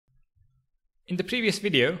In the previous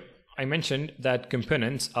video, I mentioned that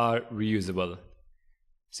components are reusable.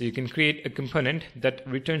 So you can create a component that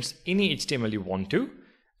returns any HTML you want to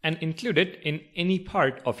and include it in any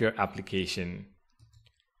part of your application.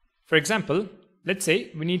 For example, let's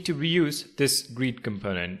say we need to reuse this greet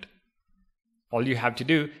component. All you have to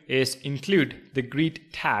do is include the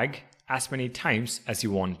greet tag as many times as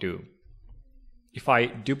you want to. If I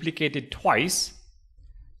duplicate it twice,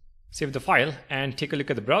 save the file and take a look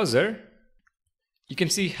at the browser, you can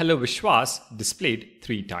see Hello Vishwas displayed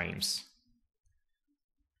 3 times.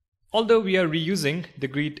 Although we are reusing the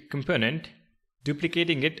greet component,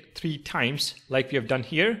 duplicating it 3 times like we have done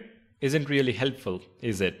here isn't really helpful,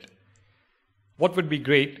 is it? What would be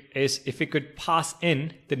great is if we could pass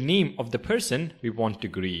in the name of the person we want to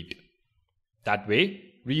greet. That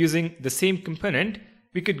way, reusing the same component,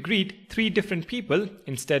 we could greet 3 different people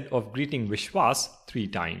instead of greeting Vishwas 3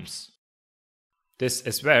 times. This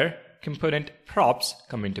is where component props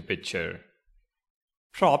come into picture.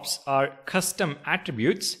 Props are custom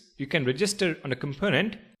attributes you can register on a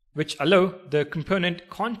component which allow the component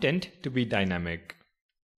content to be dynamic.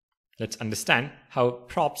 Let's understand how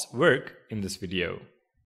props work in this video.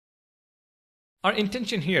 Our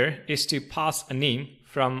intention here is to pass a name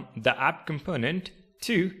from the app component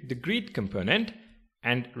to the greet component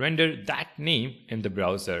and render that name in the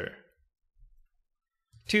browser.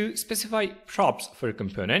 To specify props for a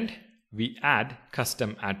component, we add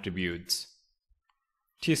custom attributes.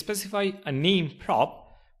 To specify a name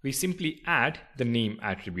prop, we simply add the name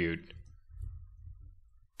attribute.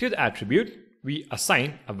 To the attribute, we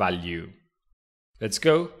assign a value. Let's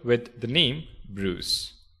go with the name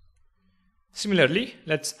Bruce. Similarly,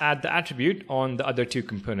 let's add the attribute on the other 2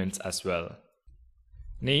 components as well.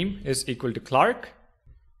 Name is equal to Clark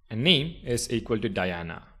and name is equal to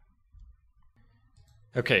Diana.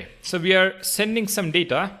 Okay, so we are sending some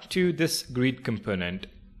data to this greet component.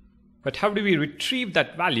 But how do we retrieve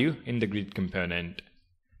that value in the greet component?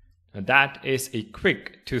 Now that is a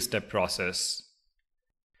quick 2-step process.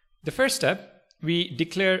 The first step, we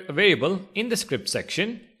declare a variable in the script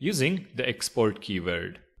section using the export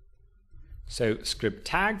keyword. So script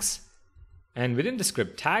tags, and within the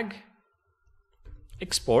script tag,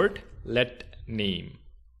 export let name.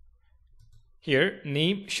 Here,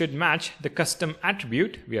 name should match the custom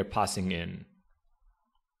attribute we are passing in.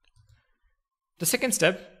 The second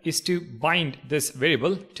step is to bind this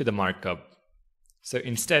variable to the markup. So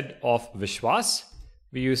instead of Vishwas,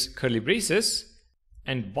 we use curly braces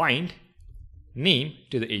and bind name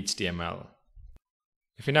to the HTML.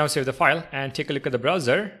 If you now save the file and take a look at the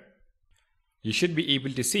browser, you should be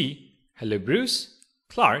able to see Hello Bruce,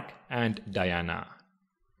 Clark, and Diana.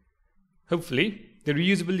 Hopefully, the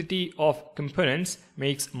reusability of components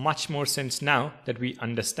makes much more sense now that we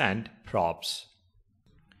understand props.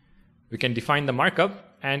 We can define the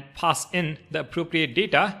markup and pass in the appropriate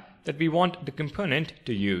data that we want the component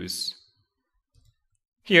to use.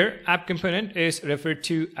 Here, app component is referred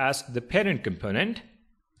to as the parent component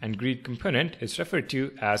and greet component is referred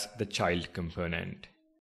to as the child component.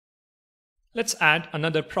 Let's add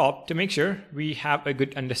another prop to make sure we have a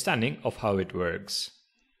good understanding of how it works.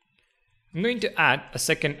 I'm going to add a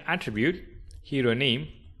second attribute, hero name,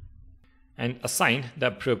 and assign the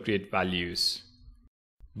appropriate values.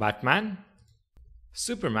 Batman,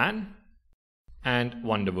 Superman, and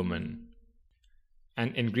Wonder Woman.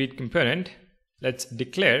 And in greet component, let's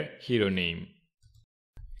declare hero name.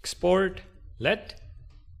 Export let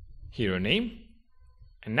hero name.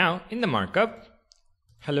 And now in the markup,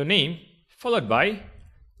 hello name followed by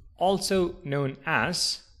also known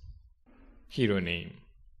as hero name.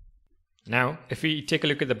 Now, if we take a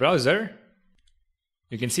look at the browser,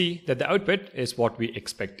 you can see that the output is what we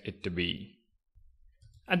expect it to be.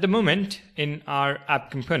 At the moment, in our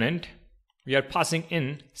app component, we are passing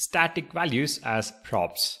in static values as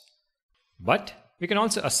props. But we can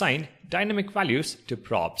also assign dynamic values to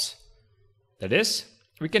props. That is,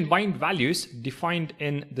 we can bind values defined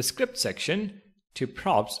in the script section to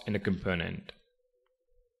props in a component.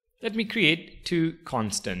 Let me create 2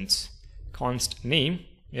 constants. Const name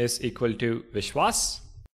is equal to Vishwas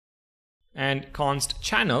and const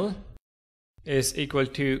channel is equal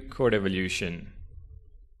to codevolution.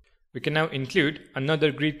 We can now include another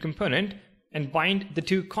greet component and bind the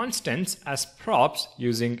 2 constants as props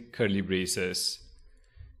using curly braces.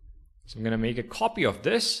 So I'm going to make a copy of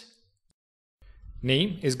this.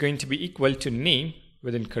 Name is going to be equal to name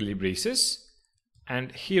within curly braces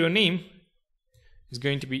and hero name is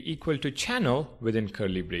going to be equal to channel within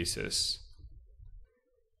curly braces.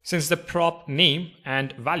 Since the prop name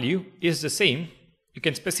and value is the same, you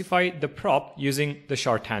can specify the prop using the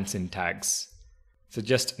shorthand syntax. So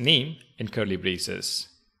just name in curly braces.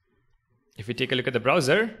 If we take a look at the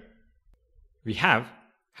browser, we have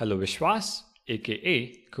Hello Vishwas,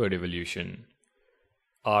 aka Codevolution.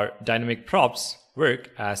 Our dynamic props work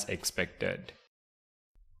as expected.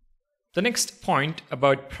 The next point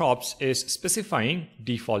about props is specifying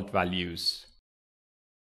default values.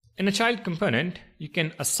 In a child component, you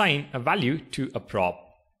can assign a value to a prop.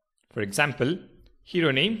 For example,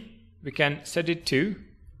 hero name, we can set it to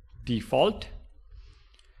default.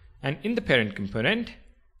 And in the parent component,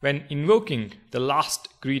 when invoking the last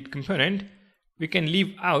greet component, we can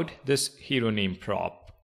leave out this hero name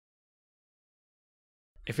prop.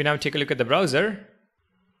 If we now take a look at the browser,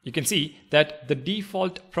 you can see that the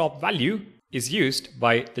default prop value is used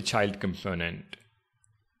by the child component.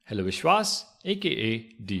 Hello Vishwas, aka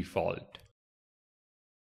default.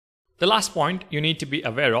 The last point you need to be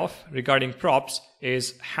aware of regarding props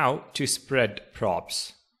is how to spread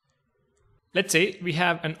props. Let's say we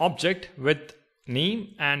have an object with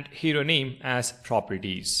name and hero name as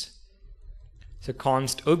properties. So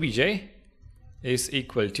const obj is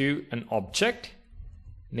equal to an object,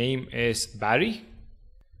 name is Barry,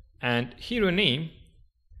 and hero name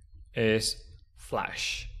is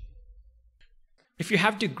Flash. If you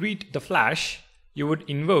have to greet the Flash, you would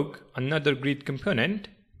invoke another greet component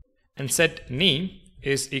and set name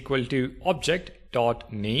is equal to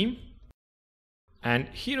object.name and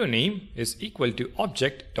hero name is equal to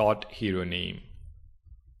object.heroName.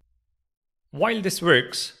 While this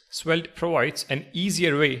works, Svelte provides an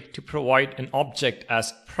easier way to provide an object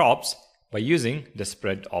as props by using the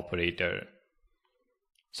spread operator.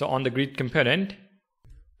 So on the greet component,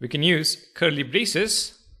 we can use curly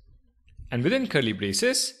braces, and within curly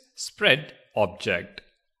braces, spread object.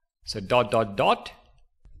 So ...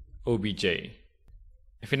 obj.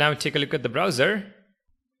 If we now take a look at the browser,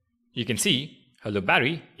 you can see Hello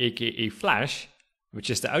Barry, aka Flash, which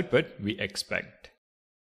is the output we expect.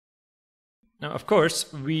 Now, of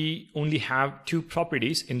course, we only have two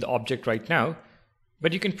properties in the object right now,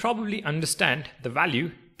 but you can probably understand the value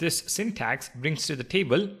this syntax brings to the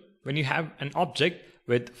table when you have an object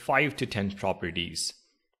with 5 to 10 properties.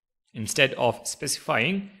 Instead of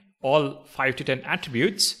specifying all 5 to 10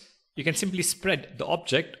 attributes, you can simply spread the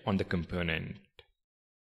object on the component.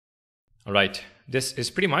 Alright, this is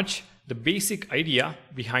pretty much the basic idea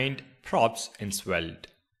behind props in Svelte.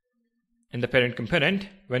 In the parent component,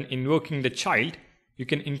 when invoking the child, you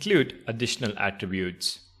can include additional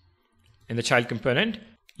attributes. In the child component,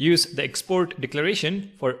 use the export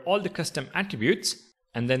declaration for all the custom attributes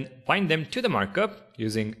and then bind them to the markup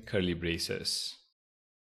using curly braces.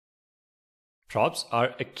 Props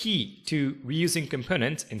are a key to reusing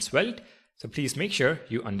components in Svelte, so please make sure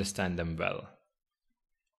you understand them well.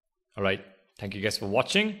 Alright, thank you guys for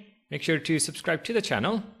watching. Make sure to subscribe to the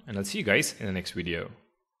channel, and I'll see you guys in the next video.